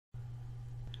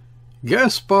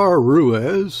Gaspar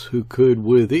Ruiz, who could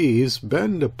with ease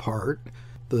bend apart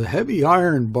the heavy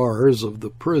iron bars of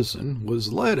the prison,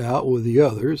 was led out with the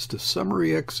others to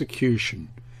summary execution.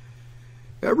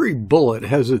 Every bullet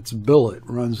has its billet,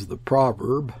 runs the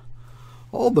proverb.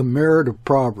 All the merit of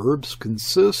proverbs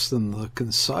consists in the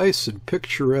concise and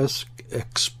picturesque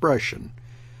expression,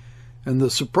 and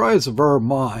the surprise of our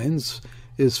minds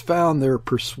is found their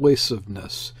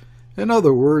persuasiveness. In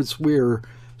other words, we are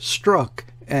struck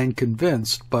and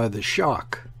convinced by the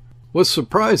shock. What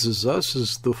surprises us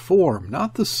is the form,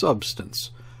 not the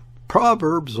substance.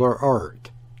 Proverbs are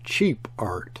art, cheap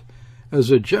art. As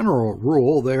a general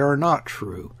rule, they are not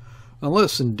true,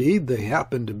 unless indeed they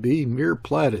happen to be mere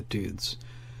platitudes.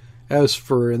 As,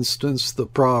 for instance, the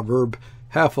proverb,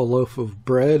 "Half a loaf of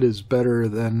bread is better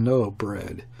than no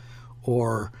bread,"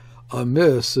 or "A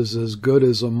miss is as good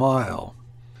as a mile."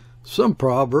 Some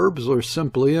proverbs are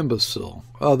simply imbecile,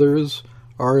 others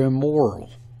are immoral.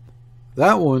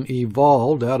 That one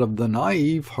evolved out of the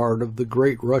naive heart of the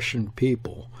great Russian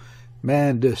people.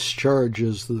 Man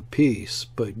discharges the piece,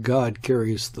 but God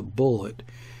carries the bullet,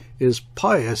 is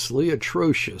piously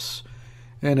atrocious,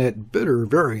 and at bitter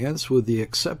variance with the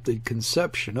accepted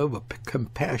conception of a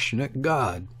compassionate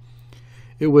God.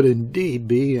 It would indeed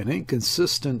be an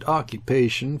inconsistent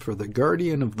occupation for the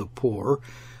guardian of the poor,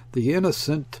 the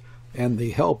innocent, and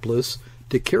the helpless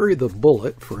to carry the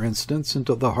bullet, for instance,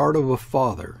 into the heart of a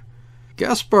father.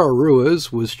 Gaspar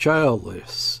Ruiz was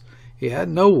childless. He had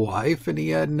no wife, and he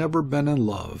had never been in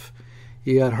love.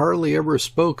 He had hardly ever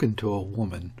spoken to a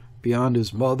woman, beyond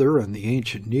his mother and the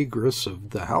ancient negress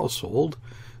of the household,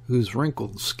 whose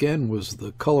wrinkled skin was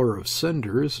the color of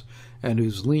cinders, and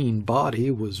whose lean body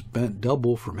was bent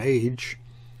double from age.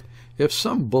 If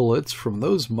some bullets from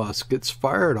those muskets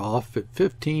fired off at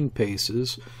 15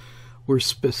 paces were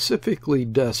specifically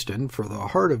destined for the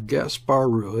heart of Gaspar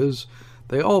Ruiz,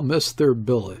 they all missed their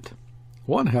billet.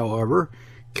 One, however,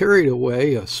 carried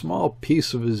away a small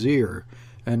piece of his ear,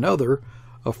 another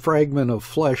a fragment of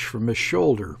flesh from his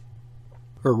shoulder.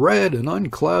 A red and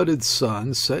unclouded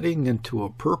sun setting into a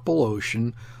purple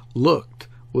ocean looked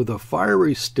with a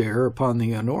fiery stare upon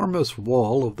the enormous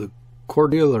wall of the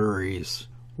Cordilleras,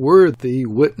 worthy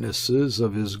witnesses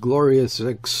of his glorious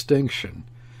extinction.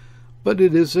 But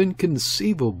it is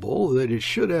inconceivable that it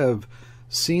should have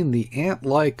seen the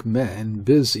ant-like men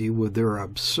busy with their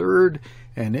absurd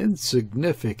and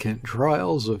insignificant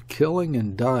trials of killing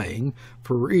and dying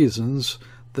for reasons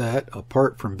that,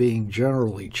 apart from being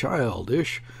generally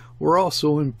childish, were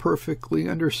also imperfectly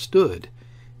understood.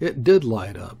 It did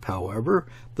light up, however,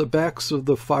 the backs of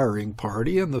the firing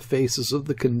party and the faces of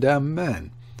the condemned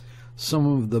men. Some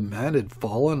of the men had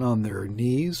fallen on their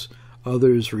knees,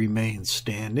 others remained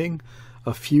standing,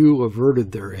 a few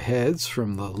averted their heads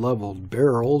from the leveled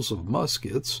barrels of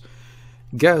muskets.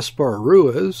 Gaspar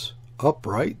Ruiz,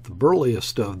 upright, the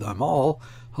burliest of them all,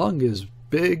 hung his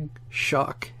big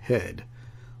shock head.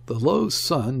 The low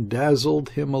sun dazzled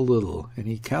him a little, and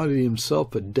he counted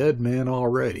himself a dead man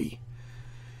already.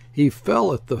 He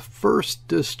fell at the first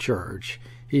discharge.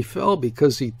 He fell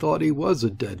because he thought he was a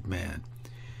dead man.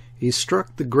 He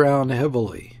struck the ground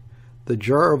heavily. The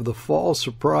jar of the fall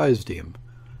surprised him.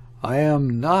 "I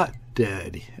am not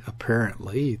dead,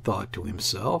 apparently," he thought to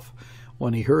himself,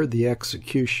 when he heard the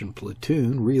execution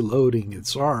platoon reloading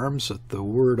its arms at the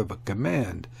word of a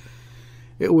command.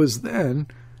 It was then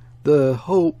the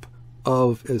hope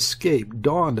of escape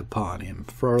dawned upon him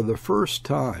for the first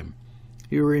time.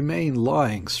 He remained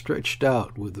lying stretched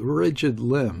out with rigid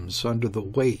limbs under the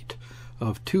weight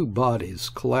of two bodies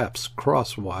collapsed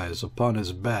crosswise upon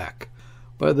his back.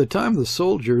 By the time the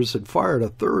soldiers had fired a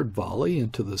third volley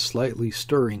into the slightly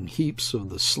stirring heaps of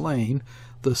the slain,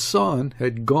 the sun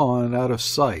had gone out of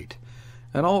sight,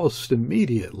 and almost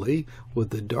immediately, with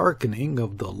the darkening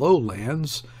of the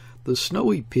lowlands, the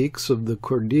snowy peaks of the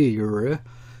Cordillera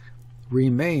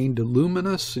remained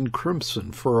luminous and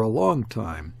crimson for a long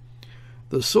time.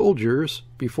 The soldiers,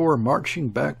 before marching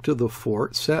back to the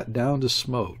fort, sat down to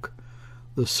smoke.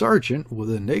 The sergeant, with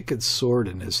a naked sword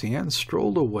in his hand,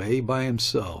 strolled away by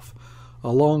himself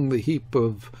along the heap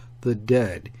of the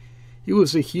dead. He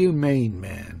was a humane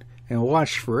man, and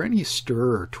watched for any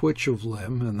stir or twitch of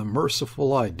limb, and the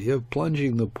merciful idea of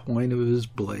plunging the point of his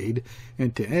blade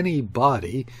into any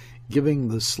body giving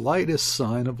the slightest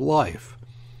sign of life.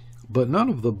 But none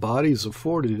of the bodies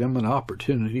afforded him an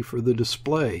opportunity for the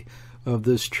display of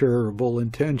this charitable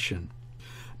intention.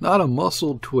 Not a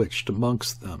muscle twitched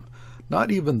amongst them, not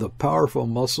even the powerful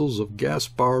muscles of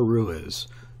Gaspar Ruiz,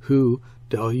 who,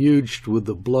 deluged with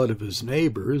the blood of his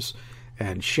neighbors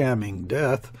and shamming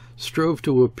death, strove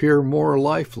to appear more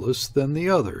lifeless than the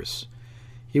others.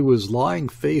 He was lying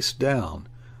face down.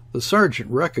 The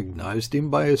sergeant recognized him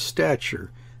by his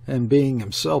stature, and being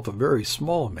himself a very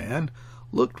small man,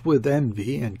 looked with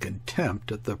envy and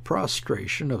contempt at the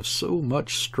prostration of so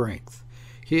much strength.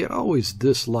 He had always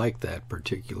disliked that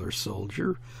particular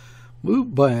soldier.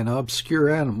 Moved by an obscure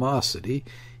animosity,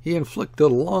 he inflicted a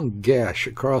long gash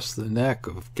across the neck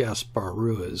of Gaspar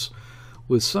Ruiz,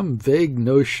 with some vague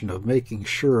notion of making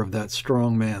sure of that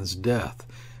strong man's death,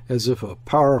 as if a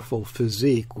powerful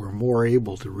physique were more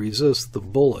able to resist the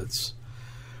bullets.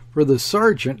 For the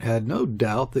sergeant had no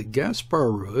doubt that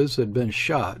Gaspar Ruiz had been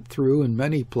shot through in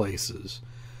many places.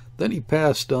 Then he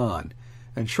passed on,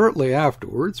 and shortly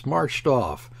afterwards marched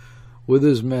off with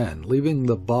his men, leaving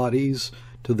the bodies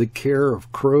to the care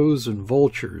of crows and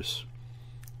vultures.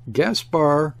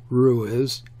 Gaspar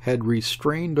Ruiz had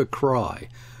restrained a cry,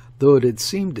 though it had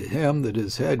seemed to him that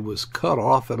his head was cut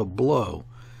off at a blow.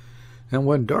 And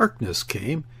when darkness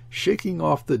came, shaking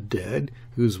off the dead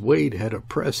whose weight had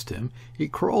oppressed him, he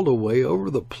crawled away over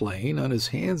the plain on his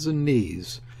hands and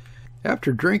knees.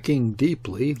 After drinking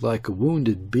deeply, like a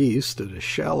wounded beast at a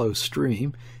shallow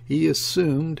stream, he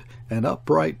assumed an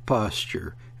upright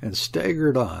posture, and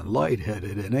staggered on,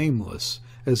 light-headed and aimless,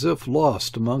 as if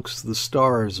lost amongst the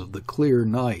stars of the clear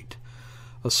night.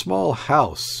 A small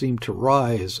house seemed to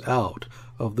rise out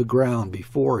of the ground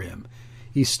before him.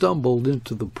 He stumbled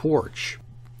into the porch,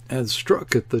 and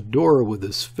struck at the door with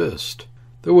his fist.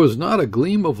 There was not a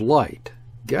gleam of light.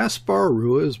 Gaspar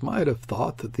Ruiz might have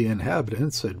thought that the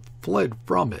inhabitants had fled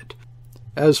from it,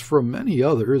 as from many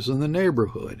others in the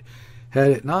neighborhood,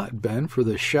 had it not been for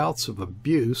the shouts of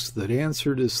abuse that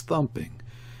answered his thumping.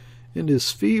 In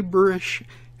his feverish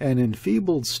and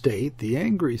enfeebled state, the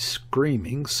angry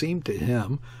screaming seemed to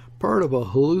him part of a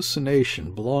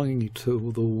hallucination belonging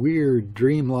to the weird,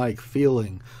 dreamlike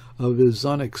feeling of his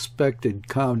unexpected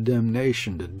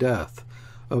condemnation to death,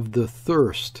 of the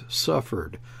thirst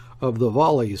suffered, of the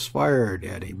volleys fired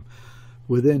at him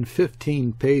within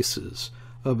 15 paces,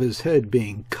 of his head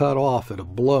being cut off at a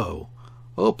blow.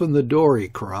 "Open the door," he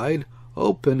cried.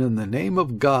 "Open in the name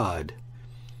of God."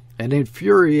 An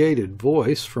infuriated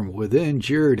voice from within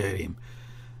jeered at him.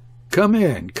 "Come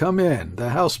in, come in. The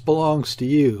house belongs to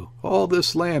you. All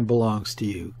this land belongs to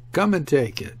you. Come and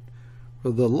take it."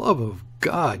 "For the love of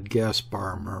God,"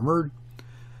 Gaspar murmured.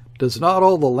 "Does not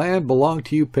all the land belong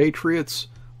to you patriots?"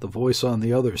 The voice on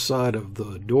the other side of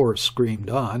the door screamed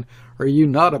on. "Are you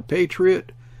not a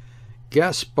patriot?"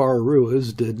 Gaspar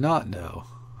Ruiz did not know.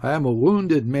 "I am a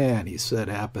wounded man," he said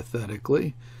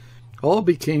apathetically. All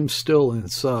became still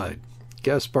inside.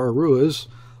 Gaspar Ruiz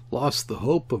lost the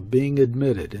hope of being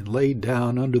admitted, and lay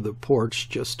down under the porch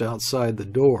just outside the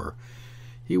door.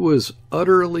 He was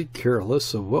utterly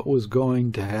careless of what was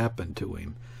going to happen to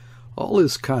him. All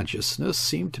his consciousness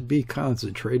seemed to be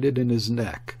concentrated in his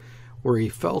neck, where he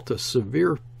felt a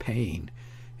severe pain.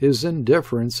 His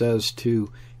indifference as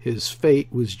to his fate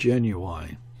was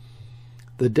genuine.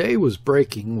 The day was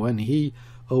breaking when he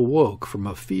awoke from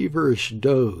a feverish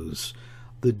doze.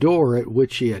 The door at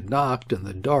which he had knocked in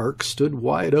the dark stood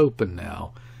wide open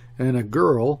now, and a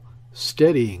girl,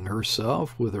 steadying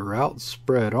herself with her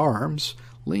outspread arms,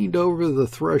 leaned over the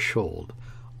threshold.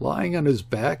 Lying on his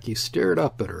back, he stared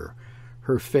up at her.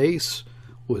 Her face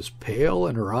was pale,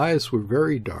 and her eyes were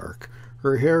very dark.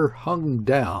 Her hair hung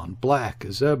down, black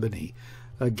as ebony,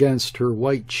 against her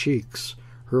white cheeks.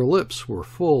 Her lips were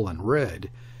full and red.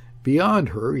 Beyond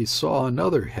her he saw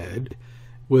another head,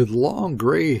 with long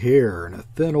gray hair and a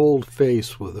thin old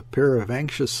face with a pair of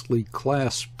anxiously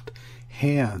clasped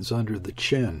hands under the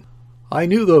chin. "I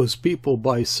knew those people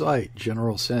by sight,"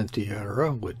 General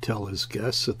Santierra would tell his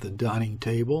guests at the dining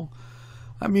table.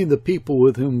 "I mean the people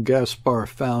with whom Gaspar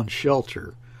found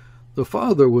shelter. The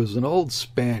father was an old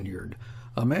Spaniard,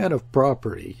 a man of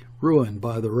property, ruined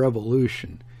by the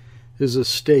Revolution. His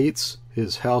estates,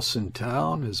 his house in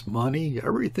town, his money,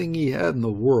 everything he had in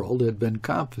the world had been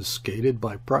confiscated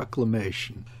by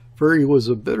proclamation, for he was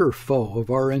a bitter foe of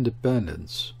our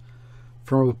independence.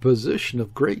 From a position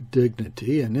of great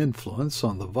dignity and influence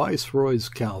on the Viceroy's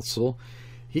council,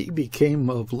 he became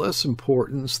of less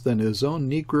importance than his own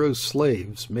Negro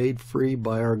slaves made free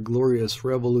by our glorious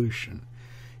Revolution.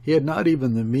 He had not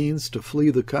even the means to flee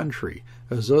the country,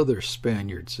 as other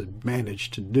Spaniards had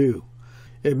managed to do.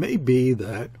 It may be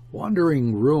that,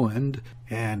 wandering ruined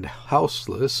and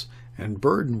houseless, and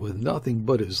burdened with nothing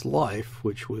but his life,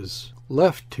 which was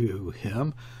left to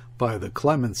him by the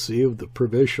clemency of the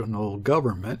provisional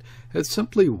government, had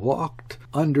simply walked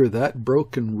under that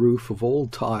broken roof of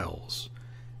old tiles.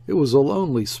 It was a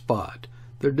lonely spot.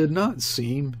 There did not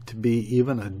seem to be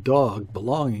even a dog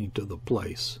belonging to the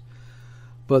place.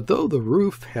 But though the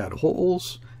roof had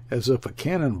holes, as if a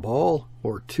cannonball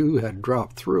or two had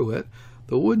dropped through it,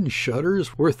 the wooden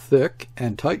shutters were thick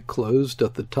and tight-closed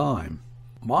at the time.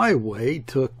 My way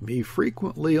took me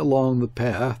frequently along the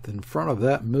path in front of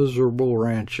that miserable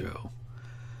rancho.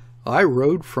 I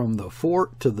rode from the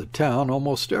fort to the town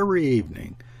almost every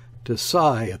evening, to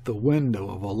sigh at the window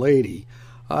of a lady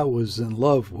I was in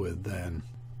love with then.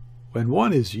 When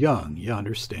one is young, you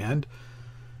understand.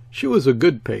 She was a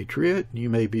good patriot, you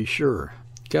may be sure.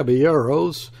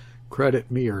 Caballeros, credit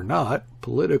me or not,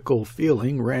 political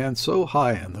feeling ran so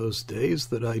high in those days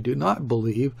that I do not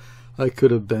believe I could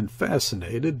have been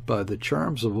fascinated by the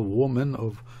charms of a woman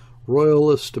of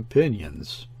royalist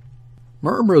opinions.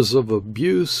 Murmurs of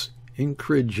abuse,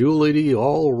 incredulity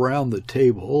all around the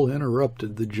table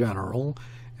interrupted the general,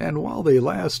 and while they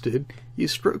lasted, he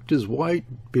stroked his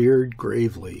white beard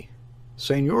gravely.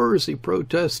 "Señors," he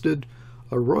protested,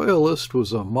 "a royalist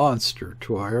was a monster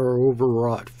to our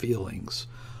overwrought feelings.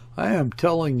 I am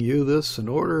telling you this in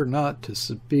order not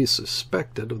to be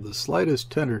suspected of the slightest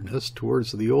tenderness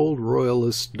towards the old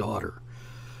royalist's daughter.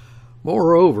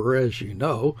 Moreover, as you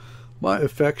know, my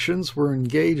affections were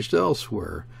engaged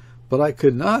elsewhere, but I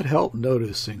could not help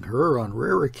noticing her on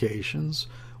rare occasions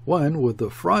when, with the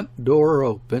front door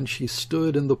open, she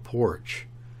stood in the porch.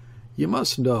 You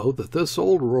must know that this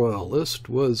old royalist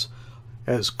was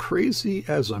as crazy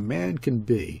as a man can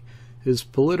be. His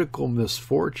political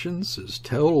misfortunes, his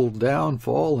total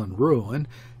downfall and ruin,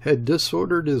 had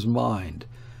disordered his mind.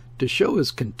 To show his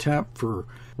contempt for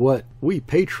what we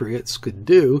patriots could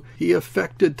do, he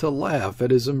affected to laugh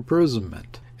at his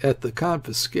imprisonment, at the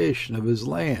confiscation of his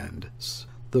lands,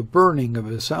 the burning of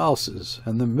his houses,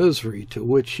 and the misery to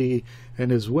which he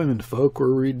and his womenfolk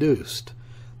were reduced.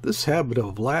 This habit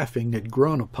of laughing had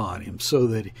grown upon him, so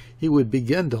that he would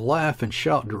begin to laugh and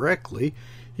shout directly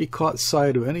he caught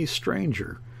sight of any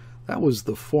stranger. That was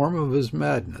the form of his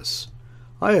madness.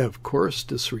 I, of course,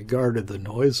 disregarded the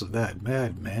noise of that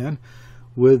madman,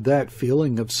 with that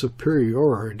feeling of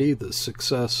superiority the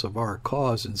success of our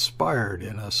cause inspired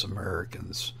in us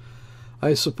Americans.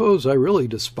 I suppose I really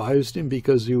despised him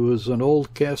because he was an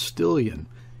old Castilian,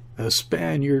 a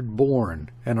Spaniard born,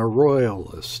 and a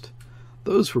royalist.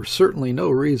 Those were certainly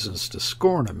no reasons to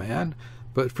scorn a man,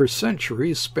 but for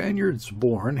centuries Spaniards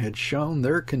born had shown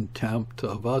their contempt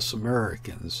of us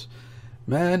Americans,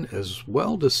 men as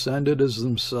well descended as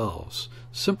themselves,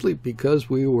 simply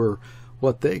because we were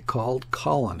what they called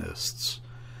colonists.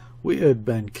 We had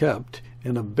been kept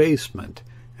in abasement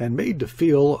and made to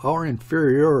feel our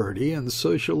inferiority in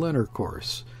social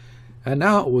intercourse, and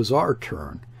now it was our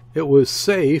turn. It was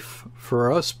safe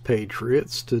for us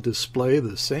patriots to display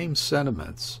the same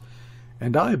sentiments,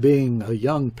 and I, being a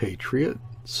young patriot,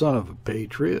 son of a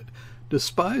patriot,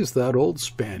 despised that old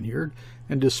Spaniard,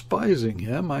 and despising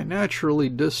him, I naturally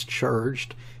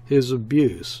discharged his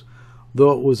abuse,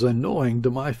 though it was annoying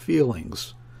to my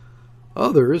feelings.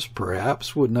 Others,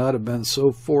 perhaps, would not have been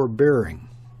so forbearing.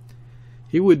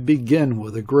 He would begin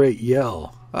with a great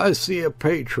yell, "I see a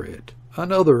patriot,"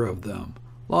 another of them,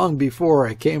 long before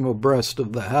I came abreast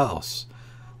of the house.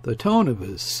 The tone of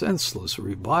his senseless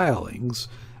revilings,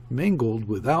 mingled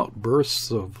with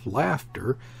outbursts of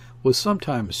laughter, was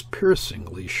sometimes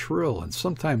piercingly shrill and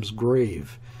sometimes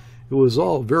grave. It was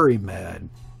all very mad.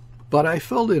 But I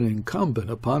felt it incumbent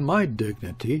upon my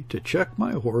dignity to check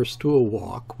my horse to a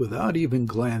walk without even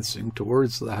glancing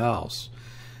towards the house,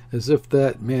 as if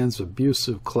that man's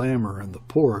abusive clamor in the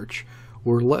porch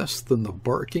were less than the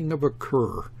barking of a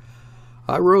cur.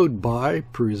 I rode by,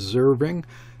 preserving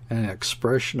an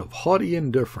expression of haughty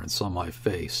indifference on my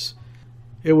face.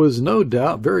 It was no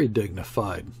doubt very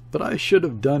dignified, but I should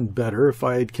have done better if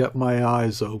I had kept my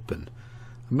eyes open.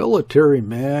 A military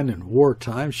man in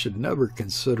wartime should never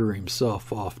consider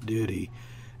himself off duty,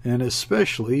 and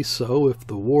especially so if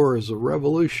the war is a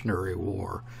revolutionary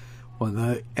war, when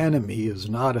the enemy is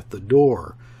not at the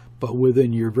door, but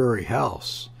within your very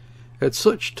house. At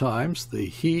such times the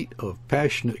heat of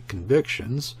passionate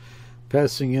convictions,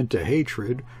 passing into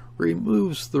hatred,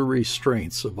 removes the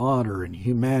restraints of honor and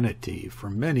humanity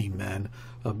from many men,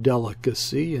 of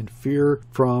delicacy and fear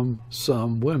from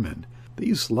some women.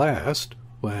 These last,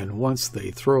 when once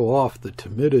they throw off the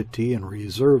timidity and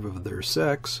reserve of their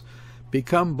sex,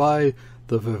 become by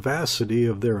the vivacity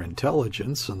of their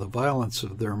intelligence and the violence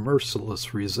of their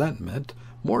merciless resentment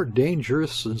more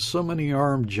dangerous than so many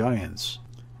armed giants.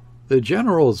 The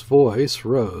general's voice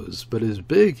rose, but his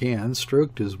big hand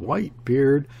stroked his white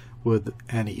beard with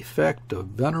an effect of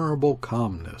venerable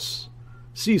calmness.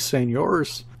 "Si,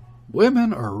 señors,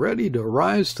 women are ready to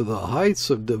rise to the heights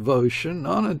of devotion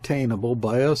unattainable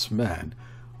by us men.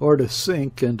 or to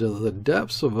sink into the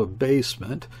depths of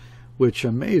abasement which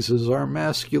amazes our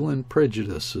masculine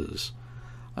prejudices.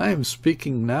 I am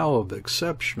speaking now of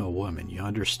exceptional women, you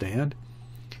understand.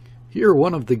 Here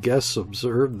one of the guests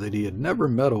observed that he had never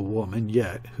met a woman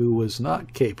yet who was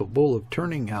not capable of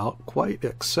turning out quite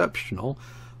exceptional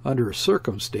under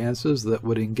circumstances that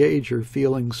would engage her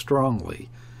feelings strongly.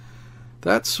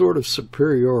 That sort of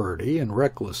superiority and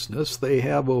recklessness they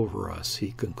have over us,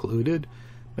 he concluded,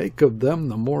 make of them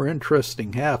the more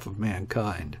interesting half of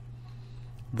mankind.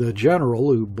 The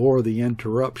general, who bore the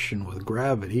interruption with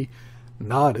gravity,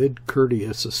 nodded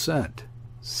courteous assent.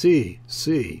 Si,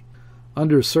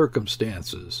 under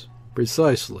circumstances.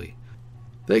 Precisely.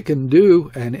 They can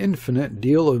do an infinite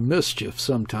deal of mischief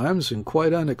sometimes in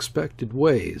quite unexpected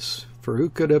ways, for who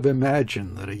could have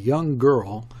imagined that a young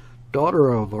girl,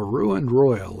 daughter of a ruined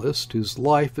royalist whose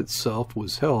life itself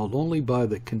was held only by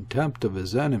the contempt of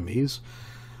his enemies,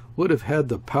 would have had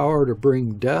the power to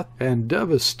bring death and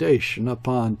devastation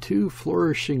upon two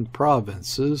flourishing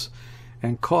provinces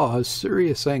and cause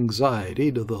serious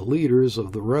anxiety to the leaders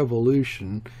of the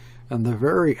revolution and the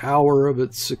very hour of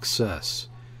its success.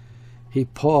 He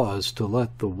paused to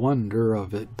let the wonder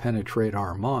of it penetrate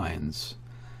our minds.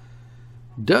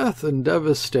 Death and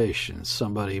devastation,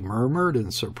 somebody murmured in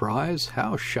surprise.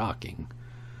 How shocking.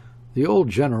 The old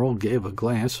general gave a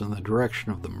glance in the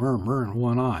direction of the murmur and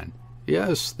went on.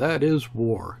 Yes, that is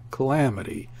war,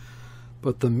 calamity.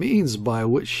 But the means by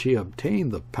which she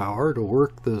obtained the power to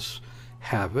work this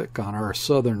havoc on our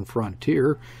southern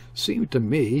frontier seem to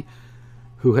me,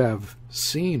 who have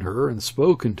seen her and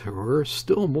spoken to her,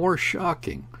 still more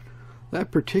shocking.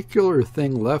 That particular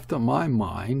thing left on my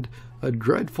mind a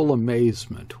dreadful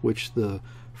amazement, which the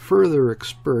further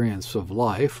experience of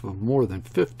life of more than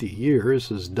 50 years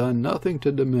has done nothing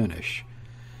to diminish.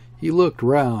 He looked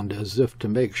round as if to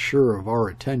make sure of our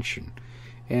attention,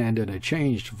 and in a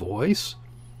changed voice,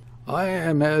 I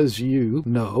am, as you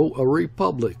know, a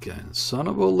Republican, son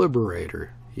of a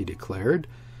liberator, he declared.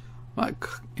 My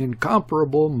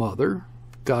incomparable mother,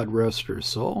 God rest her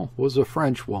soul, was a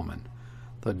Frenchwoman,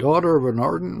 the daughter of an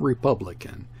ardent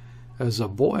Republican. As a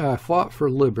boy I fought for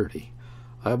liberty.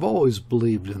 I have always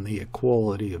believed in the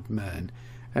equality of men,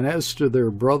 and as to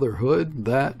their brotherhood,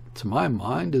 that, to my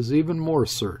mind, is even more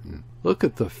certain. Look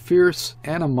at the fierce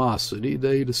animosity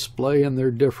they display in their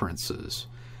differences.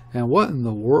 And what in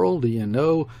the world do you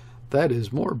know that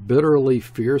is more bitterly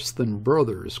fierce than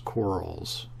brothers'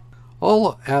 quarrels?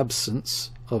 All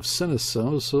absence of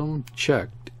cynicism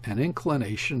checked an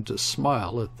inclination to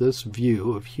smile at this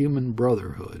view of human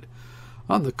brotherhood.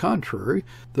 On the contrary,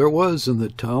 there was in the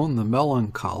tone the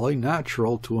melancholy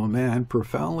natural to a man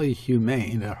profoundly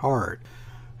humane at heart,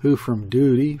 who from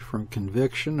duty, from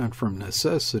conviction, and from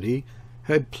necessity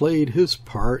had played his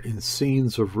part in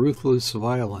scenes of ruthless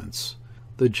violence.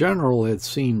 The general had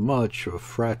seen much of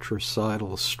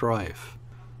fratricidal strife.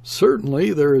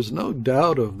 Certainly there is no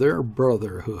doubt of their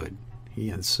brotherhood, he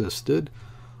insisted.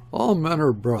 All men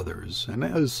are brothers, and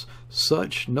as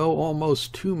such know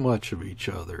almost too much of each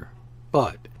other.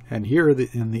 But, and here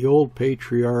in the old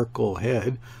patriarchal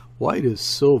head, white as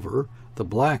silver, the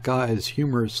black eyes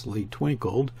humorously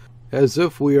twinkled, as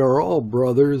if we are all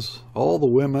brothers, all the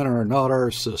women are not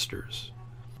our sisters.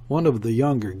 One of the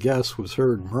younger guests was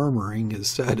heard murmuring his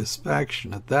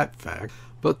satisfaction at that fact,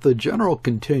 but the general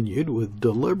continued with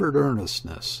deliberate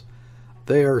earnestness.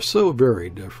 They are so very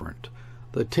different.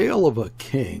 The tale of a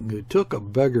king who took a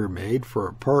beggar maid for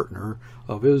a partner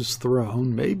of his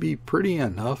throne may be pretty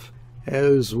enough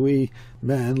as we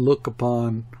men look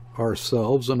upon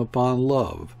ourselves and upon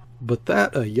love, but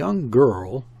that a young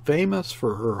girl, famous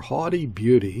for her haughty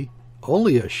beauty,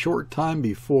 only a short time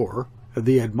before,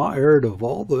 the admired of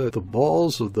all the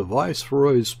balls of the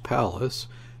viceroy's palace,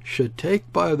 should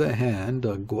take by the hand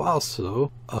a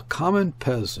guaso, a common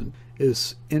peasant,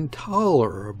 is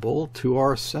intolerable to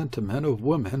our sentiment of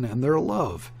women and their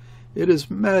love. It is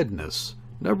madness.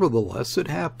 Nevertheless, it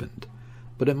happened.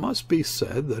 But it must be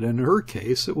said that in her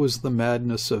case it was the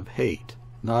madness of hate,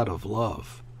 not of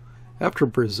love. After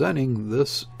presenting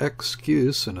this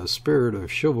excuse in a spirit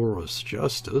of chivalrous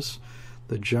justice,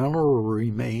 the general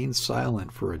remained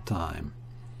silent for a time.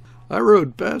 I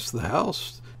rode past the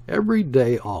house every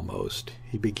day almost,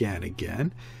 he began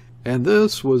again, and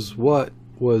this was what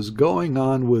was going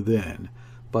on within,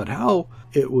 but how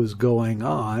it was going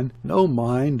on no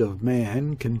mind of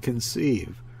man can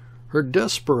conceive. Her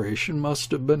desperation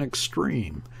must have been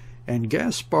extreme, and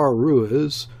Gaspar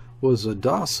Ruiz was a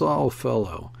docile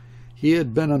fellow. He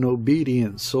had been an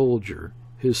obedient soldier.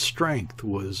 His strength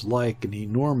was like an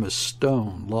enormous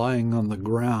stone lying on the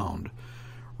ground.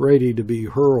 ready to be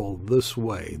hurled this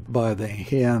way by the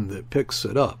hand that picks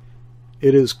it up.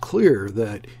 It is clear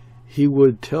that he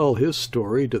would tell his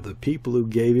story to the people who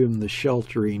gave him the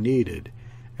shelter he needed,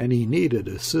 and he needed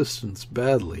assistance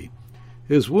badly.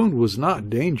 His wound was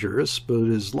not dangerous, but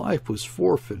his life was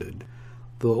forfeited.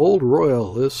 The old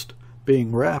royalist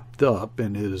being wrapped up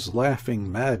in his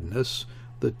laughing madness,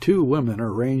 the two women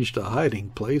arranged a hiding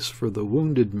place for the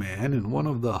wounded man in one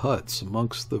of the huts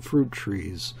amongst the fruit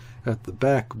trees at the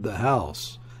back of the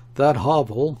house. That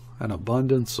hovel, an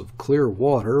abundance of clear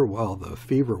water while the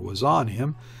fever was on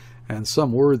him, and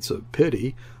some words of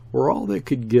pity were all they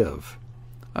could give.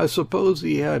 I suppose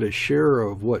he had a share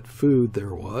of what food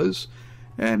there was,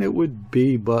 and it would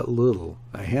be but little,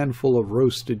 a handful of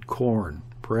roasted corn,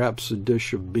 perhaps a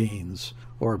dish of beans,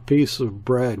 or a piece of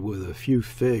bread with a few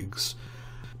figs.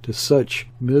 To such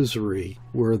misery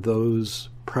were those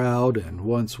proud and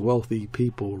once wealthy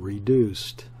people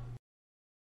reduced.